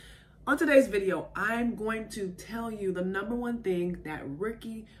On today's video, I'm going to tell you the number one thing that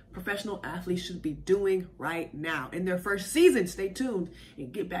rookie professional athletes should be doing right now in their first season. Stay tuned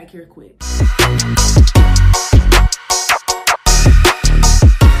and get back here quick. The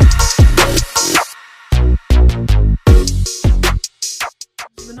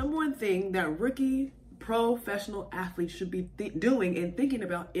number one thing that rookie professional athletes should be doing and thinking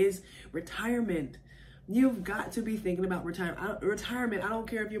about is retirement. You've got to be thinking about retirement. I don't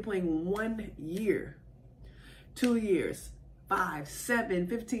care if you're playing 1 year, 2 years, 5, 7,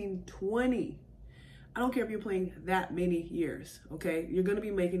 15, 20. I don't care if you're playing that many years, okay? You're going to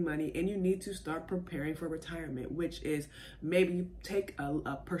be making money and you need to start preparing for retirement, which is maybe you take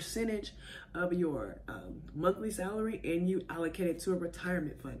a percentage of your monthly salary and you allocate it to a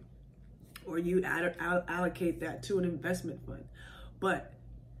retirement fund, or you allocate that to an investment fund. But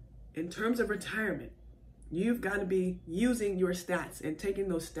in terms of retirement, you've got to be using your stats and taking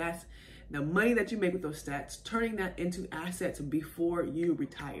those stats, the money that you make with those stats, turning that into assets before you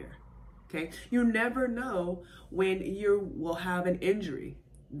retire, okay? You never know when you will have an injury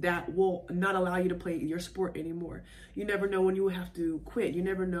that will not allow you to play your sport anymore. You never know when you will have to quit. You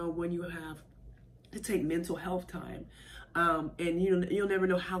never know when you have to take mental health time. And you'll never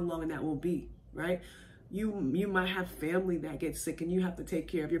know how long that will be, right? You might have family that gets sick and you have to take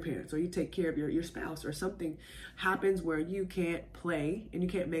care of your parents, or you take care of your spouse, or something happens where you can't play and you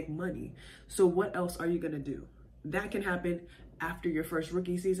can't make money. So what else are you going to do? That can happen after your first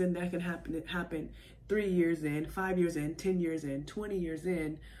rookie season. That can happen 3 years in, 5 years in, 10 years in, 20 years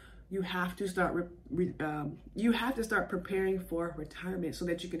in. You have to start preparing for retirement so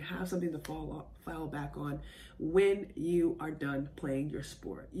that you can have something to fall back on when you are done playing your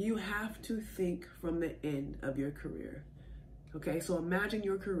sport. You have to think from the end of your career. Okay, so imagine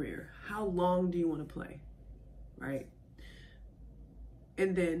your career. How long do you want to play, right?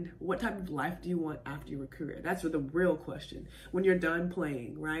 And then what type of life do you want after your career? That's the real question. When you're done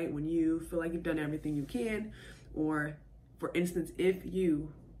playing, right? When you feel like you've done everything you can, or for instance, if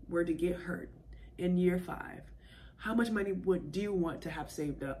you were to get hurt in year 5, how much money do you want to have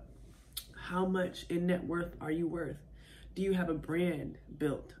saved up? How much in net worth are you worth? Do you have a brand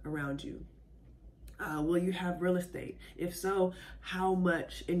built around you? Will you have real estate? If so, how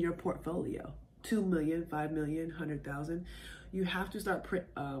much in your portfolio? 2 million, 5 million, 100,000. You have to start,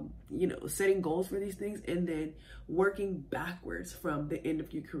 setting goals for these things and then working backwards from the end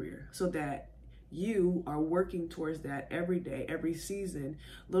of your career so that you are working towards that every day, every season,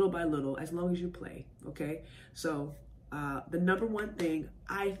 little by little, as long as you play, okay? So the number one thing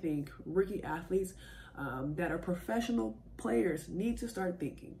I think rookie athletes that are professional players need to start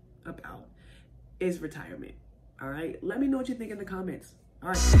thinking about is retirement, all right? Let me know what you think in the comments. All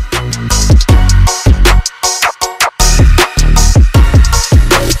right.